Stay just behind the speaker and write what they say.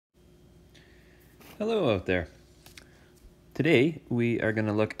Hello out there. Today we are going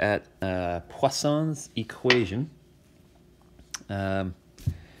to look at Poisson's equation. And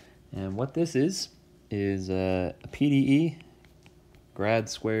what this is a PDE grad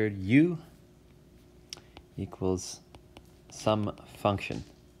squared U equals some function.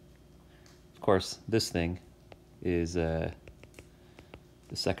 Of course, this thing is the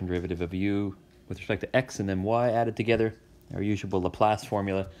second derivative of U with respect to x and then y added together, our usual Laplace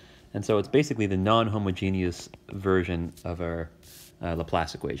formula. And so it's basically the non-homogeneous version of our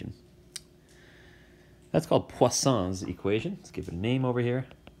Laplace equation. That's called Poisson's equation. Let's give it a name over here.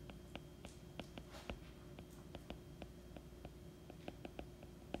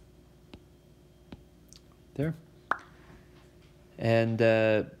 There. And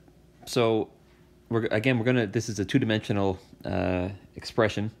so this is a two-dimensional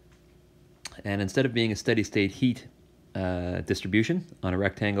expression. And instead of being a steady-state heat distribution on a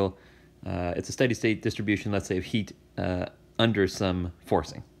rectangle, it's a steady-state distribution, let's say, of heat under some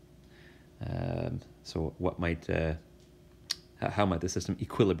forcing. So what might, how might the system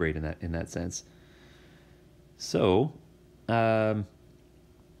equilibrate in that sense? So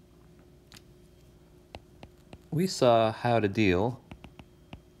we saw how to deal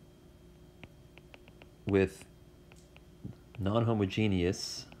with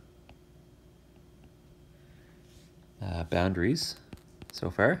non-homogeneous boundaries so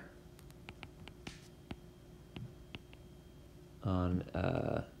far on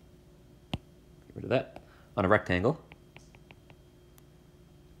get rid of that, on a rectangle.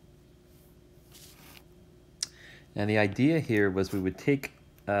 And the idea here was we would take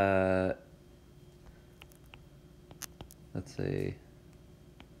let's say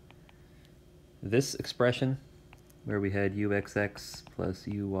this expression where we had uxx plus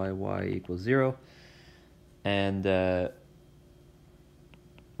uyy equals 0, and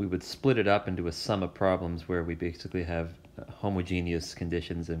we would split it up into a sum of problems where we basically have homogeneous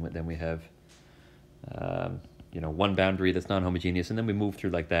conditions, and then we have one boundary that's non-homogeneous, and then we move through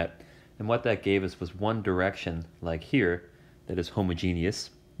like that. And what that gave us was one direction, like here, that is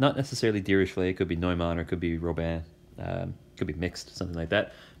homogeneous. Not necessarily Dirichlet, it could be Neumann or it could be Robin, could be mixed, something like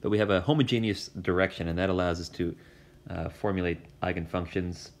that. But we have a homogeneous direction, and that allows us to formulate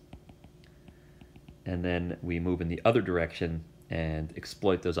eigenfunctions. And then we move in the other direction and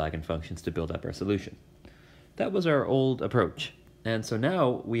exploit those eigenfunctions to build up our solution. That was our old approach. And so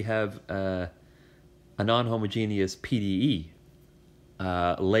now we have a non-homogeneous PDE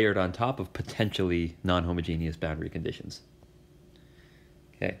layered on top of potentially non-homogeneous boundary conditions.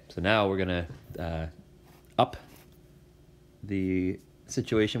 Okay, so now we're going to up the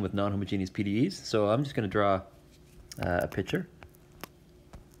situation with non-homogeneous PDEs. So I'm just going to draw a picture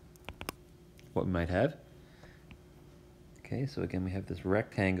what we might have. Okay, so again we have this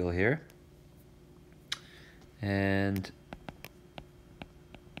rectangle here, and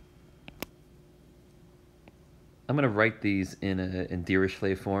I'm going to write these in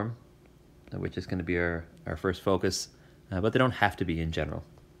Dirichlet form, which is going to be our first focus, but they don't have to be in general.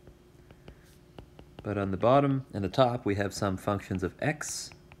 But on the bottom and the top we have some functions of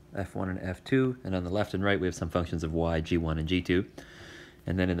x, f1 and f2, and on the left and right we have some functions of y, g1 and g2,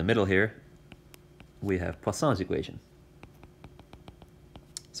 and then in the middle here we have Poisson's equation.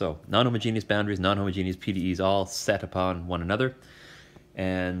 So non-homogeneous boundaries, non-homogeneous PDEs all set upon one another,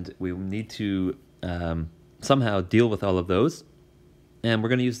 and we need to somehow deal with all of those. And we're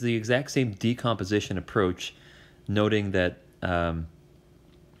going to use the exact same decomposition approach, noting that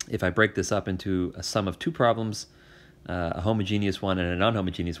if I break this up into a sum of two problems, a homogeneous one and a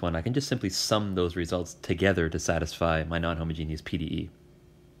non-homogeneous one, I can just simply sum those results together to satisfy my non-homogeneous PDE.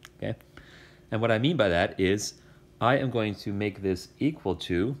 Okay? And what I mean by that is I am going to make this equal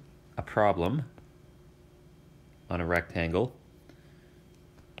to a problem on a rectangle.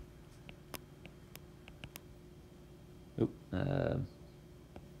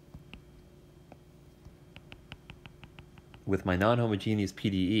 With my non-homogeneous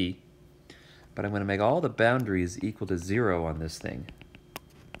PDE, but I'm going to make all the boundaries equal to 0 on this thing,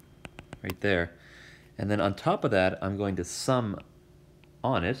 right there. And then on top of that, I'm going to sum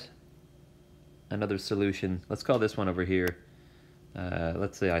on it another solution. Let's call this one over here.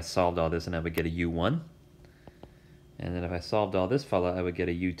 Let's say I solved all this and I would get a U1. And then if I solved all this fella, I would get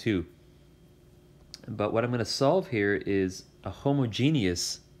a U2. But what I'm going to solve here is a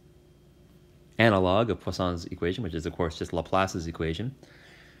homogeneous analog of Poisson's equation, which is, of course, just Laplace's equation.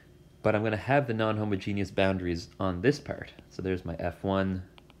 But I'm going to have the non-homogeneous boundaries on this part. So there's my F1,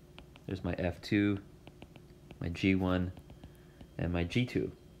 there's my F2, my G1, and my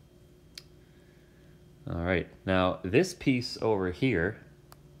G2. All right, now this piece over here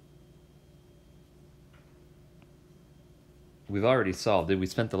we've already solved it. We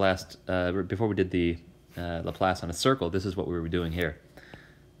spent the last, before we did the Laplace on a circle, this is what we were doing here.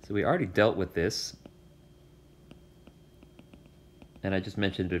 So we already dealt with this. And I just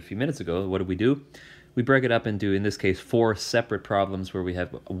mentioned it a few minutes ago. What do? We break it up into, in this case, 4 separate problems where we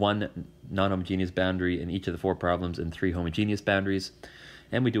have 1 non-homogeneous boundary in each of the 4 problems and 3 homogeneous boundaries.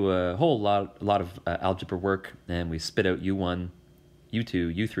 And we do a whole lot of algebra work, and we spit out U1,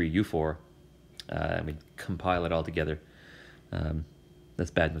 U2, U3, U4, and we compile it all together.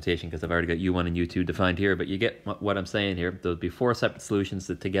 That's bad notation because I've already got U1 and U2 defined here, but you get what I'm saying here. Those would be 4 separate solutions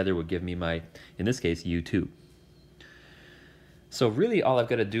that together would give me my, in this case, U2. So really all I've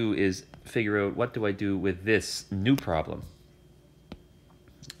got to do is figure out what do I do with this new problem.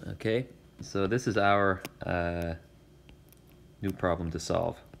 Okay, so this is our new problem to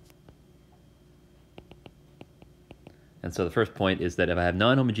solve. And so the first point is that if I have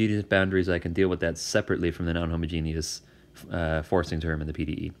non-homogeneous boundaries, I can deal with that separately from the non-homogeneous forcing term in the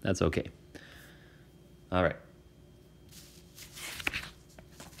PDE. That's okay. All right.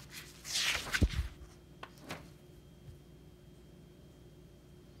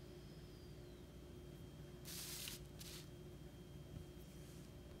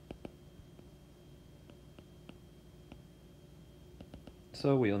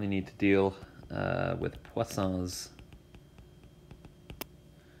 So we only need to deal with Poisson's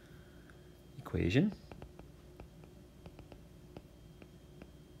equation.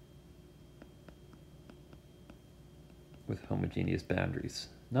 With homogeneous boundaries.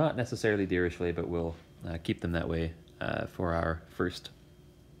 Not necessarily Dirichlet, but we'll keep them that way for our first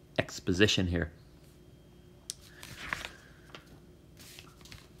exposition here.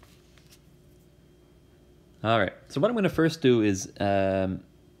 All right, so what I'm going to first do is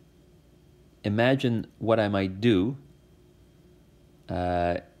imagine what I might do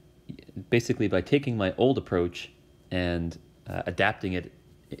basically by taking my old approach and adapting it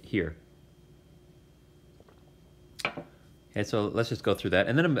here. Okay, so let's just go through that,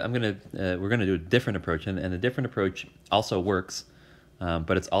 and then we're gonna do a different approach, and the different approach also works,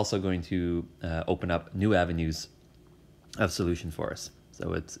 but it's also going to open up new avenues of solution for us.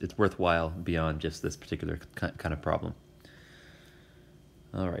 So it's worthwhile beyond just this particular kind of problem.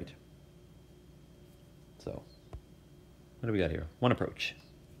 All right. So what do we got here? One approach.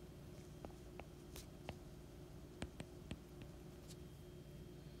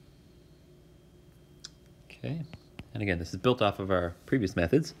 Okay. And again, this is built off of our previous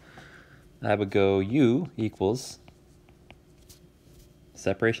methods. I would go U equals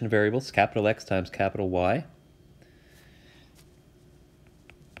separation of variables, capital X times capital Y.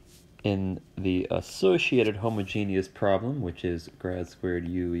 In the associated homogeneous problem, which is grad squared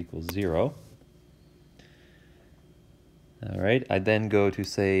U equals 0. All right, I then go to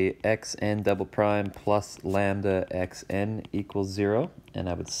say xn double prime plus lambda xn equals 0, and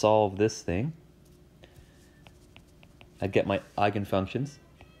I would solve this thing. I'd get my eigenfunctions,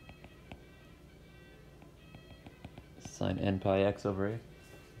 sine n pi x over a.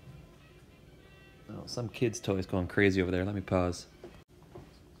 Oh, some kid's toy is going crazy over there. Let me pause.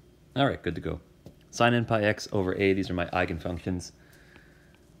 All right, good to go. Sine n pi x over a, these are my eigenfunctions.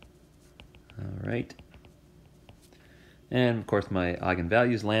 All right. And of course my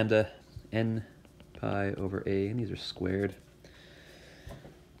eigenvalues, lambda n pi over a, and these are squared.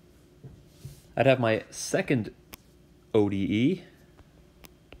 I'd have my second ODE,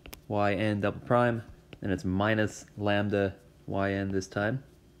 yn double prime, and it's minus lambda yn this time.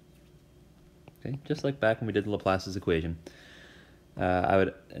 Okay, just like back when we did Laplace's equation.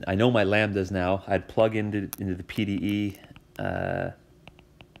 I know my lambdas now. I'd plug into the PDE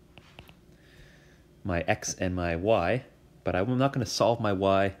my x and my y, but I'm not going to solve my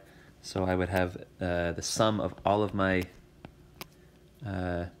y, so I would have the sum of all of my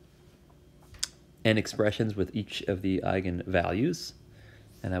n expressions with each of the eigenvalues,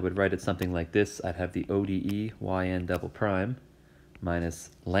 and I would write it something like this. I'd have the ODE yn double prime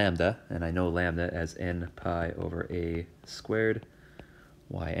minus lambda, and I know lambda as n pi over a squared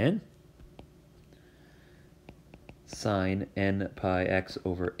yn, sine n pi x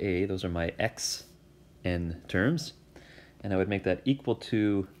over a, those are my x n terms, and I would make that equal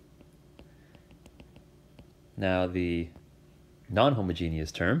to now the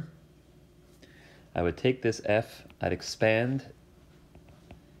non-homogeneous term. I would take this f, I'd expand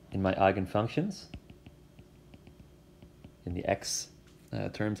in my eigenfunctions, in the x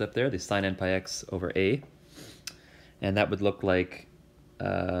terms up there, the sine n pi x over a, and that would look like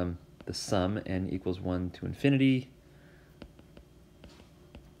the sum n equals 1 to infinity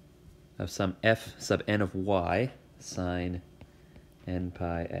of some f sub n of y sine n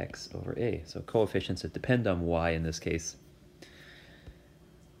pi x over a. So coefficients that depend on y in this case.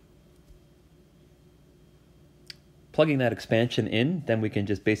 plugging that expansion in, then we can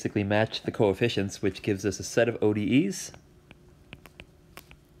just basically match the coefficients, which gives us a set of ODEs.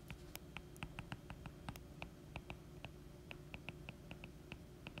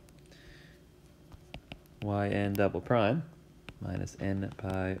 Yn double prime minus n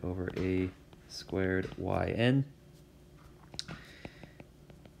pi over a squared yn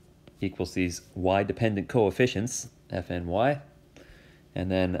equals these y-dependent coefficients, f and y. And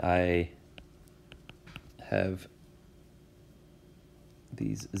then I have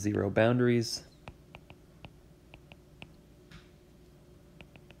these zero boundaries.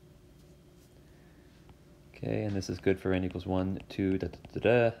 Okay, and this is good for n equals 1, 2, da, da, da,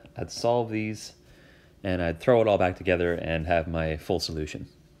 da. I'd solve these, and I'd throw it all back together and have my full solution.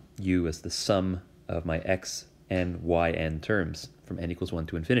 U as the sum of my x and yn terms from n equals 1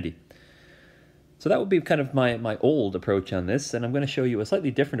 to infinity. So that would be kind of my old approach on this, and I'm going to show you a slightly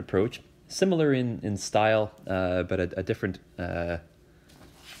different approach, similar in style, but a different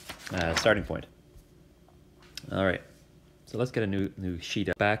starting point. All right, so let's get a new sheet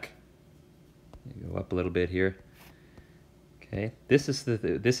back. Go up a little bit here. Okay, this is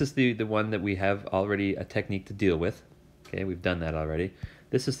the one that we have already a technique to deal with. Okay, we've done that already.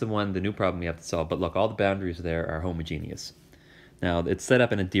 This is the new problem we have to solve. But look, all the boundaries there are homogeneous. Now it's set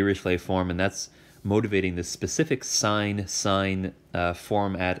up in a Dirichlet form, and that's motivating the specific sine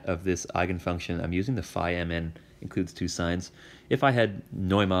format of this eigenfunction. I'm using the phi mn, includes two signs. If I had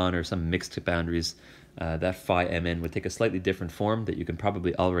Neumann or some mixed boundaries, that phi mn would take a slightly different form that you can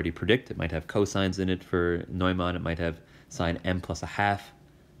probably already predict. It might have cosines in it for Neumann. It might have sine m plus a half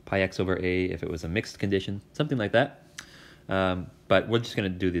pi x over a if it was a mixed condition, something like that. But we're just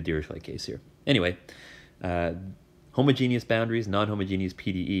going to do the Dirichlet case here. Anyway, homogeneous boundaries, non-homogeneous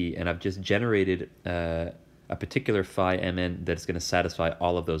PDE, and I've just generated a particular phi mn that's going to satisfy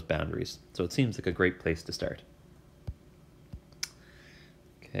all of those boundaries. So it seems like a great place to start.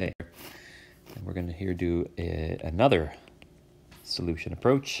 Okay, and we're going to here do another solution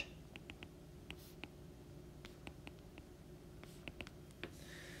approach.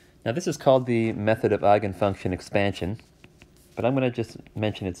 Now this is called the method of eigenfunction expansion, but I'm going to just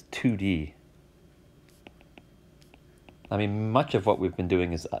mention it's 2D. I mean, much of what we've been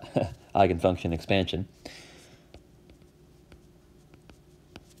doing is eigenfunction expansion.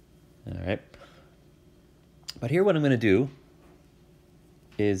 All right. But here what I'm going to do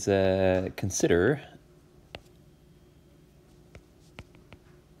is consider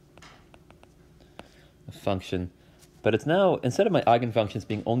a function, but it's now, instead of my eigenfunctions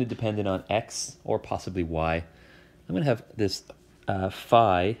being only dependent on x or possibly y, I'm going to have this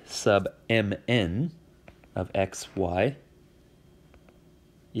phi sub mn of x, y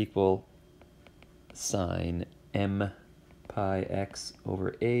equal sine m pi x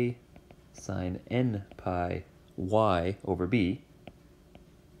over a sine n pi y over b.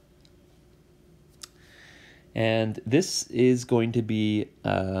 And this is going to be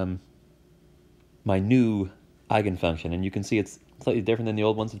my new eigenfunction. And you can see it's slightly different than the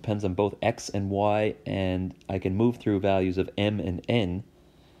old ones. It depends on both x and y, and I can move through values of m and n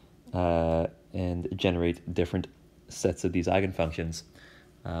and generate different sets of these eigenfunctions.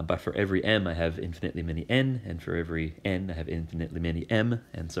 But for every m, I have infinitely many n, and for every n, I have infinitely many m,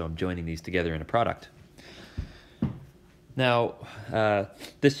 and so I'm joining these together in a product. Now,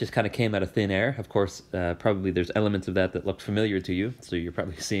 this just kind of came out of thin air. Of course, probably there's elements of that look familiar to you, so you're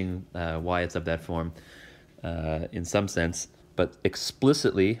probably seeing why it's of that form in some sense. But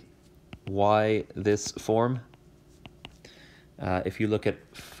explicitly, why this form? If you look at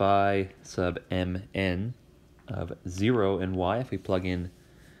phi sub mn of 0 and y, if we plug in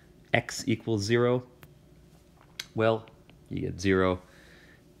x equals 0, well, you get 0.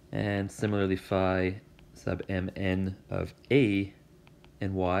 And similarly, phi sub mn of a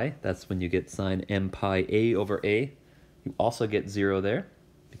and y, that's when you get sine m pi a over a. You also get 0 there,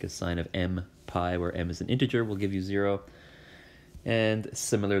 because sine of m pi, where m is an integer, will give you 0. And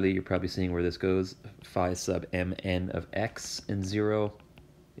similarly, you're probably seeing where this goes. Phi sub mn of x and 0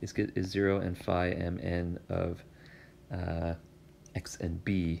 is 0, and phi mn of x and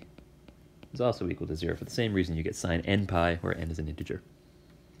b is also equal to 0. For the same reason, you get sine n pi, where n is an integer.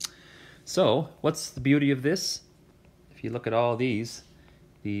 So, what's the beauty of this? If you look at all these,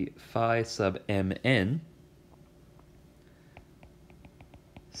 the phi sub mn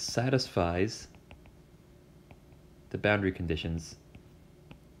satisfies the boundary conditions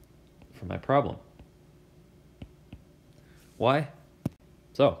for my problem. Why?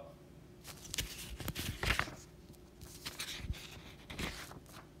 So,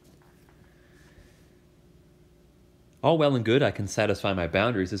 all well and good. I can satisfy my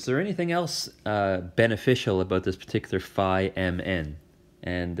boundaries. Is there anything else beneficial about this particular phi mn?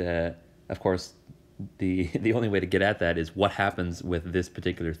 And of course, the only way to get at that is what happens with this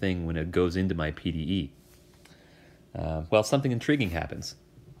particular thing when it goes into my PDE. Well, something intriguing happens.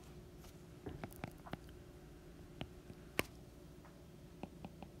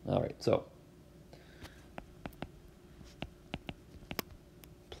 All right, so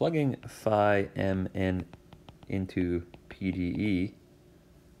plugging phi mn into PDE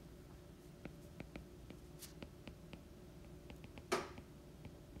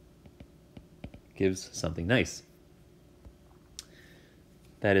gives something nice.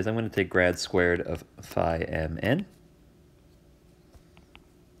 That is, I'm going to take grad squared of phi mn,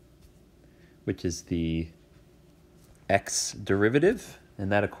 which is the x derivative,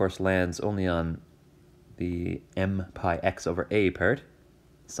 and that of course lands only on the m pi x over a part,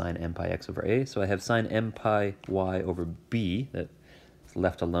 sine m pi x over a. So I have sine m pi y over b that's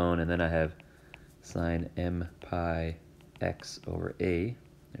left alone, and then I have sine m pi x over a.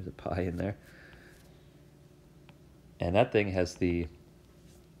 There's a pi in there. And that thing has the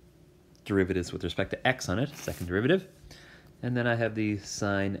derivatives with respect to x on it, second derivative. And then I have the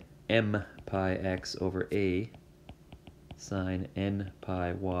sine m pi x over a, sine n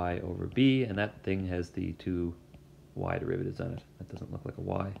pi y over b, and that thing has the two y derivatives on it. That doesn't look like a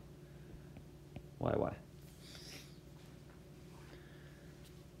y. Y.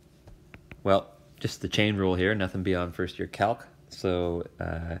 Well, just the chain rule here, nothing beyond first year calc. So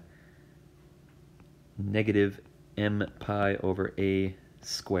negative m pi over a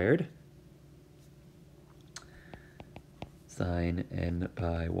squared sine n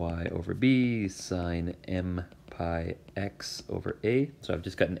pi y over b sine m pi x over a. So I've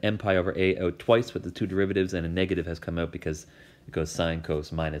just gotten m pi over a out twice with the two derivatives, and a negative has come out because it goes sine,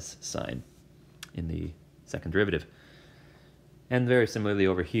 cos, minus sine in the second derivative. And very similarly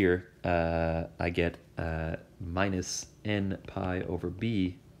over here, I get minus n pi over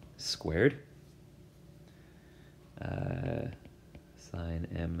b squared sine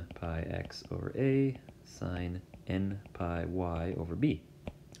m pi x over a sine n pi y over b.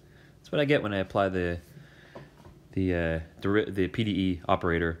 That's what I get when I apply the PDE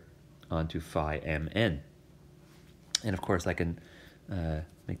operator onto phi mn. And of course I can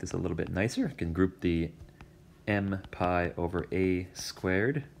make this a little bit nicer. I can group the m pi over a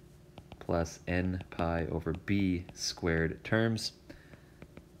squared plus n pi over b squared terms,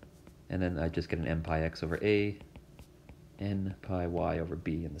 and then I just get an m pi x over a, n pi y over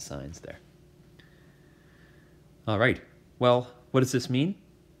b in the signs there. All right, well, what does this mean?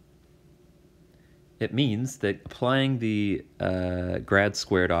 It means that applying the grad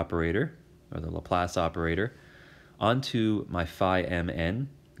squared operator, or the Laplace operator, onto my phi mn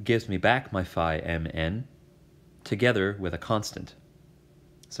gives me back my phi mn together with a constant.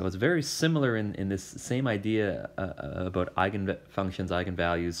 So it's very similar in this same idea about eigenfunctions,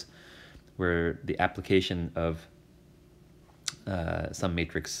 eigenvalues, where the application of some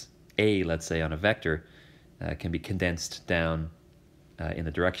matrix A, let's say, on a vector can be condensed down in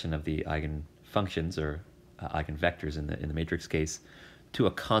the direction of the eigenfunctions or eigenvectors in the matrix case to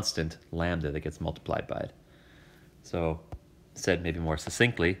a constant lambda that gets multiplied by it. So said maybe more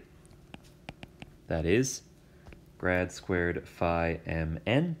succinctly, that is grad squared phi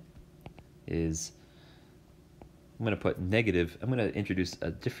mn is, I'm going to put negative, I'm going to introduce a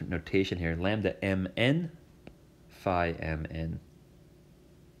different notation here, lambda mn phi mn.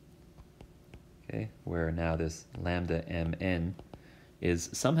 Okay, where now this lambda mn is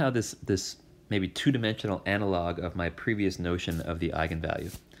somehow this maybe two-dimensional analog of my previous notion of the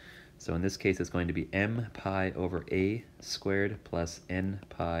eigenvalue. So in this case it's going to be m pi over a squared plus n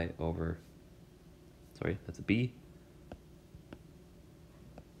pi over, sorry, that's a b,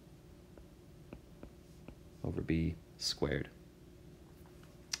 over b squared.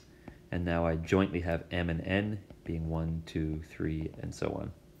 And now I jointly have m and n being 1, 2, 3, and so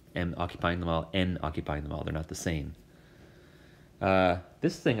on. M occupying them all, n occupying them all. They're not the same.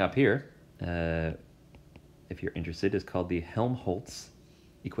 This thing up here, if you're interested, is called the Helmholtz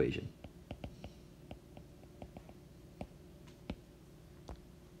equation.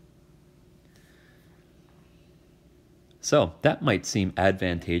 So that might seem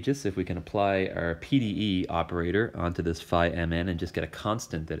advantageous if we can apply our PDE operator onto this phi mn and just get a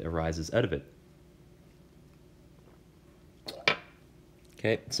constant that arises out of it.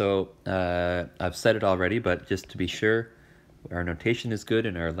 Okay, so I've said it already, but just to be sure, our notation is good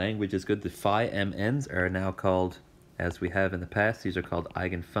and our language is good. The phi mn's are now called, as we have in the past, these are called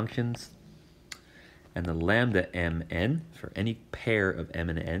eigenfunctions. And the lambda mn, for any pair of m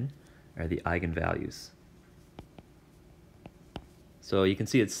and n, are the eigenvalues. So you can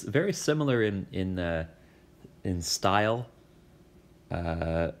see it's very similar in style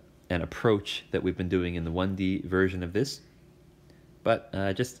and approach that we've been doing in the 1D version of this, but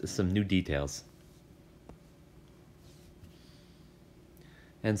just some new details.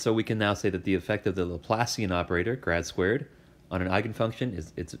 And so we can now say that the effect of the Laplacian operator, grad squared, on an eigenfunction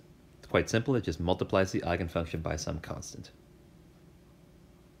is it's quite simple. It just multiplies the eigenfunction by some constant.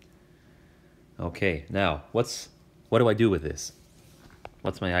 Okay, now what do I do with this?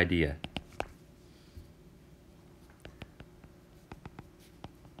 What's my idea?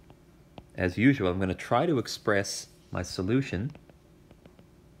 As usual, I'm going to try to express my solution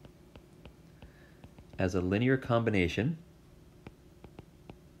as a linear combination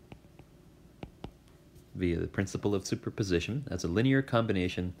via the principle of superposition, as a linear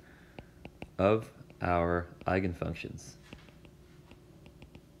combination of our eigenfunctions,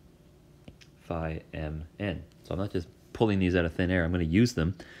 phi m n. So I'm not just pulling these out of thin air, I'm going to use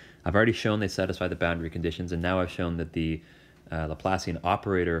them. I've already shown they satisfy the boundary conditions, and now I've shown that the Laplacian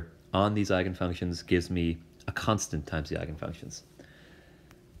operator on these eigenfunctions gives me a constant times the eigenfunctions.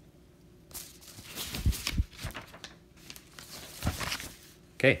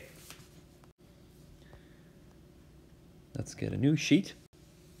 Okay. Let's get a new sheet.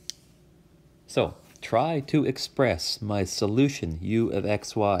 So, try to express my solution u of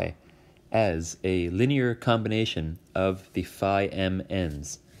xy as a linear combination of the phi m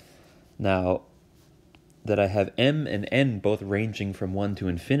n's. Now, that I have m and n both ranging from 1 to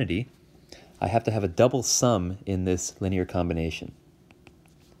infinity, I have to have a double sum in this linear combination.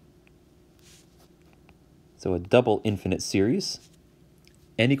 So a double infinite series,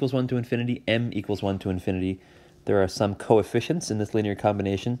 n equals 1 to infinity, m equals 1 to infinity. There are some coefficients in this linear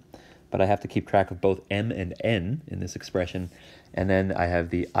combination, but I have to keep track of both m and n in this expression. And then I have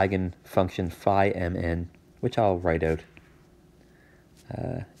the eigenfunction phi m n, which I'll write out.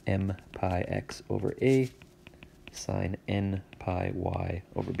 M pi x over a sine n pi y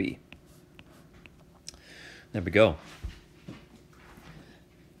over b. There we go.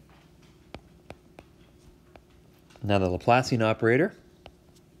 Now the Laplacian operator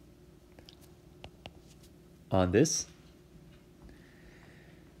on this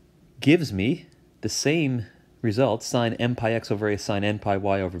gives me the same result, sine m pi x over a sine n pi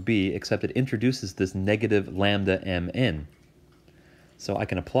y over b, except it introduces this negative lambda mn. So I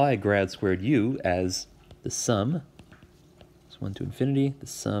can apply grad squared u as the sum, it's 1 to infinity, the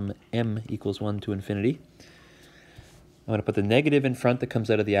sum m equals 1 to infinity. I'm going to put the negative in front that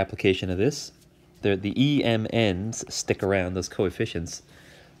comes out of the application of this. The EMNs stick around, those coefficients.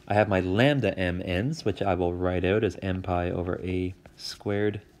 I have my lambda mn's, which I will write out as m pi over a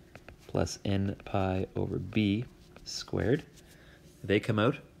squared plus n pi over b squared. They come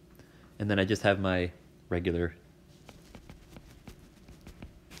out. And then I just have my regular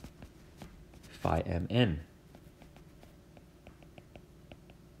phi mn.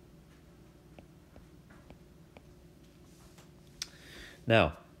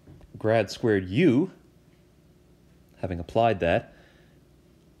 Now, grad squared u, having applied that,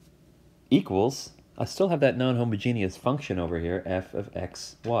 equals, I still have that non-homogeneous function over here, f of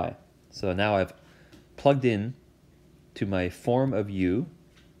x, y. So now I've plugged in to my form of u,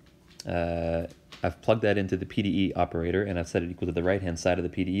 I've plugged that into the PDE operator, and I've set it equal to the right-hand side of the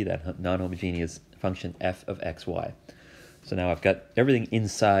PDE, that non-homogeneous function f of x, y. So now I've got everything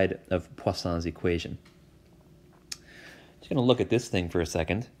inside of Poisson's equation. Just going to look at this thing for a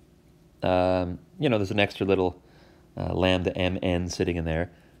second. You know, there's an extra little lambda mn sitting in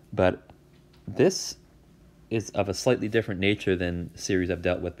there, but this is of a slightly different nature than series I've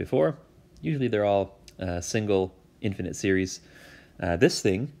dealt with before. Usually they're all single infinite series. This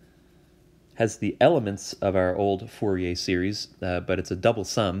thing has the elements of our old Fourier series, but it's a double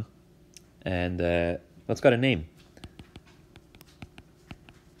sum, and well, it's got a name.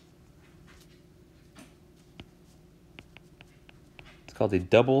 It's called a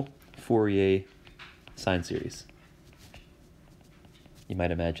double Fourier sine series. You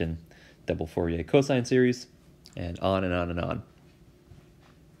might imagine double Fourier cosine series, and on and on and on.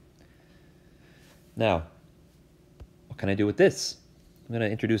 Now, what can I do with this? I'm going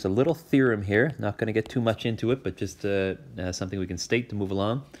to introduce a little theorem here. Not going to get too much into it, but just something we can state to move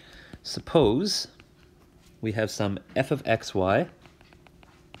along. Suppose we have some f of xy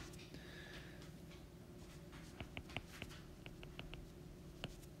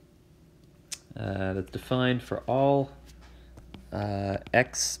that's defined for all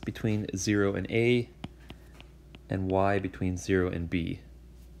x between 0 and a and y between 0 and b.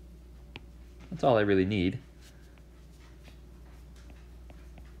 That's all I really need.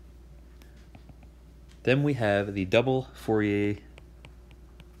 Then we have the double Fourier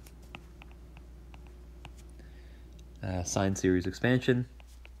sine series expansion.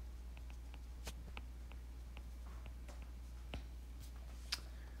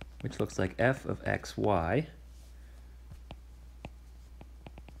 Which looks like f of xy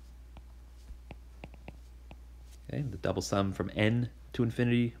okay, the double sum from n to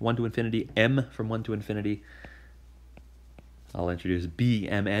infinity, 1 to infinity, m from 1 to infinity. I'll introduce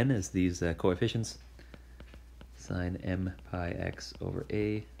bmn as these coefficients. Sine m pi x over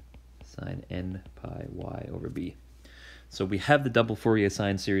a, sine n pi y over b. So we have the double Fourier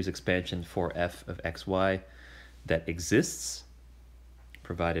sine series expansion for f of xy that exists,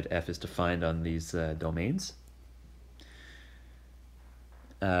 provided f is defined on these domains.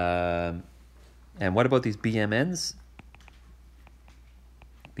 And what about these bmn's?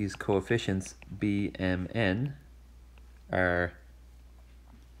 These coefficients bmn are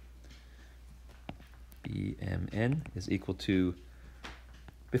bmn is equal to,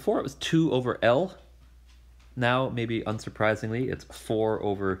 before it was 2 over L, now maybe unsurprisingly it's 4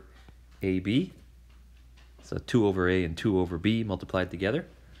 over AB. So 2 over A and 2 over B multiplied together.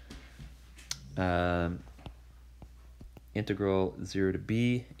 Integral 0 to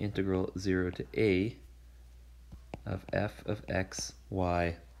B, integral 0 to A of f of x,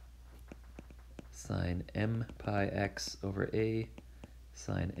 y, sine m pi x over A,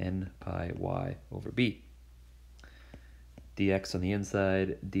 sine n pi y over B. Dx on the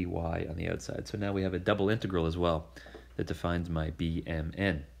inside, dy on the outside. So now we have a double integral as well that defines my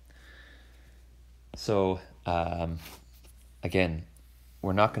bmn. So again,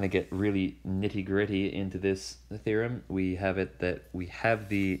 we're not going to get really nitty-gritty into this theorem. We have it that we have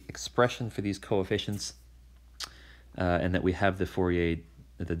the expression for these coefficients and that we have the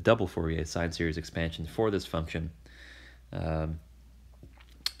double Fourier sine series expansion for this function.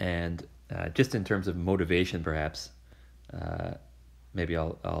 And just in terms of motivation, perhaps, maybe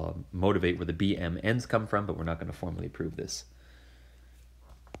I'll motivate where the bmn's come from, but we're not going to formally prove this.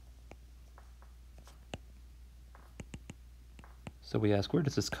 So we ask, where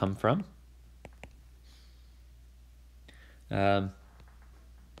does this come from? I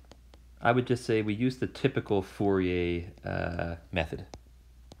would just say we use the typical Fourier method.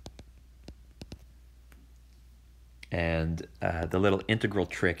 And the little integral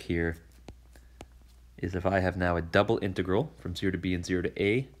trick here is if I have now a double integral from 0 to b and 0 to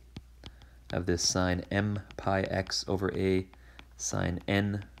a of this sine m pi x over a, sine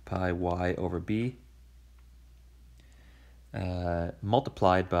n pi y over b,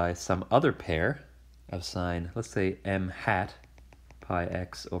 multiplied by some other pair of sine, let's say m hat pi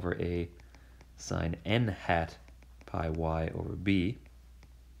x over a, sine n hat pi y over b,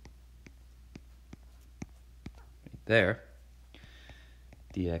 right there,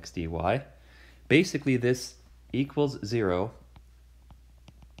 dx dy. Basically this equals 0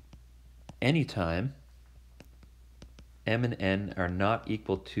 anytime m and n are not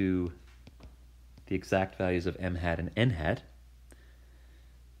equal to the exact values of m hat and n hat.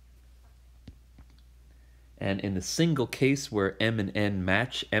 And in the single case where m and n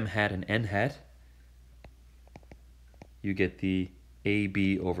match m hat and n hat, you get the ab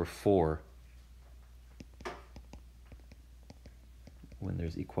over 4 when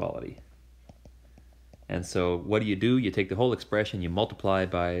there's equality. And so what do? You take the whole expression, you multiply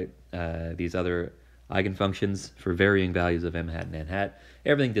by these other eigenfunctions for varying values of m hat and n hat.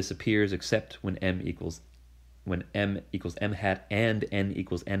 Everything disappears except when m equals m hat and n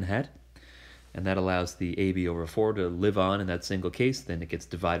equals n hat. And that allows the ab over 4 to live on in that single case. Then it gets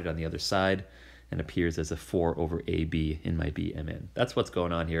divided on the other side and appears as a 4 over ab in my bmn. That's what's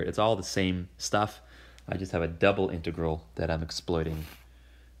going on here. It's all the same stuff. I just have a double integral that I'm exploiting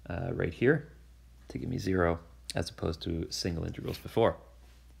right here to give me 0 as opposed to single integrals before.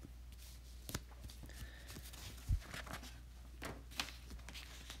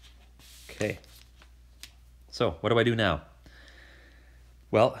 Okay, so what do I do now?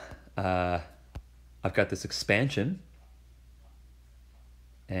 Well, I've got this expansion,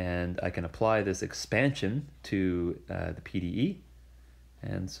 and I can apply this expansion to the PDE,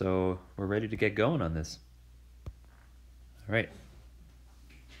 and so we're ready to get going on this. All right.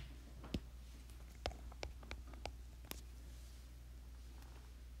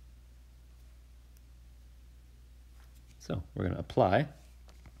 So we're going to apply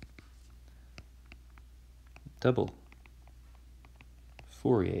double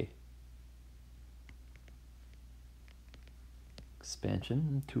Fourier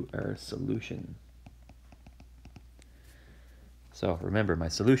expansion to our solution. So remember, my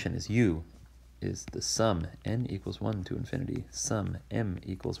solution is u is the sum n equals 1 to infinity, sum m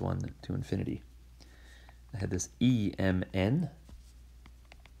equals 1 to infinity. I had this emn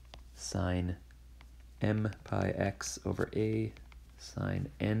sine m pi x over a sine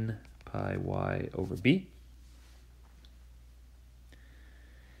n pi y over b.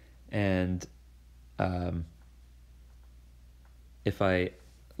 And if I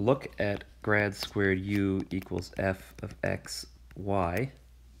look at grad squared u equals f of x, y,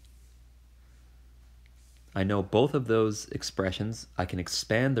 I know both of those expressions. I can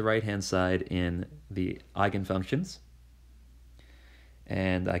expand the right-hand side in the eigenfunctions,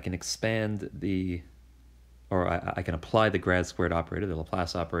 and I can expand I can apply the grad squared operator, the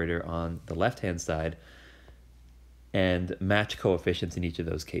Laplace operator, on the left-hand side and match coefficients in each of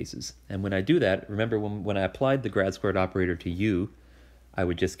those cases. And when I do that, remember when I applied the grad squared operator to u, I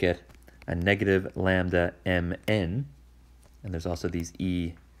would just get a negative lambda mn, and there's also these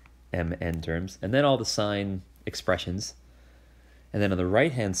mn terms, and then all the sine expressions. And then on the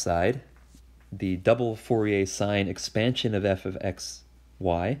right-hand side, the double Fourier sine expansion of f of x,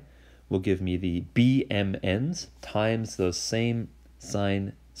 y will give me the bmn's times those same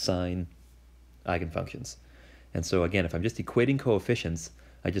sine eigenfunctions. And so again, if I'm just equating coefficients,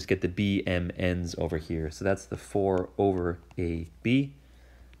 I just get the bmn's over here. So that's the 4 over ab,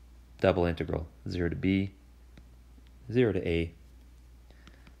 double integral 0 to b, 0 to a,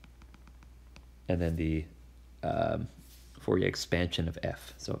 and then the Fourier expansion of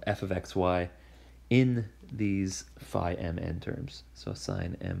f. So f of xy in these phi mn terms. So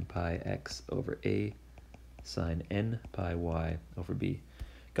sine m pi x over a sine n pi y over b.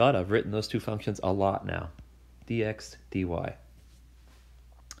 God, I've written those two functions a lot now. Dx, dy.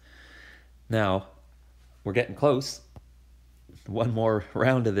 Now, we're getting close. One more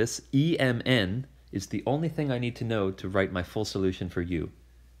round of this. EMN is the only thing I need to know to write my full solution for u.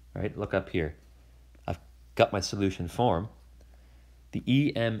 Right? Look up here. I've got my solution form. The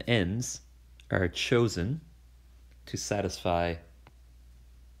EMNs are chosen to satisfy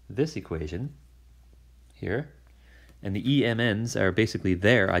this equation here. And the EMNs are basically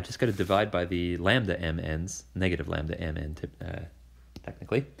there. I just got to divide by the lambda MNs, negative lambda MN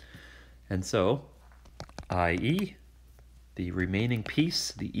technically. And so, i.e., the remaining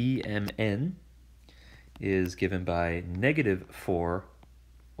piece, the EMN, is given by negative 4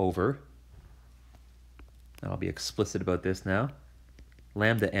 over, and I'll be explicit about this now,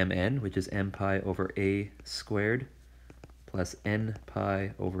 lambda mn, which is m pi over a squared, plus n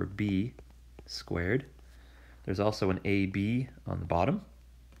pi over b squared. There's also an ab on the bottom.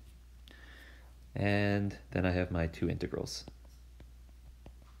 And then I have my two integrals.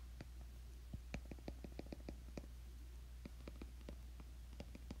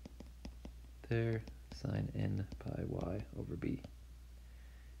 There, sine n pi y over b,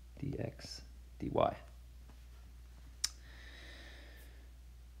 dx, dy.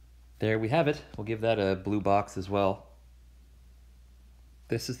 There we have it. We'll give that a blue box as well.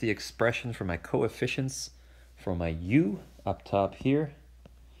 This is the expression for my coefficients for my u up top here,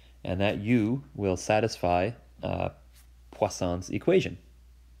 and that u will satisfy Poisson's equation.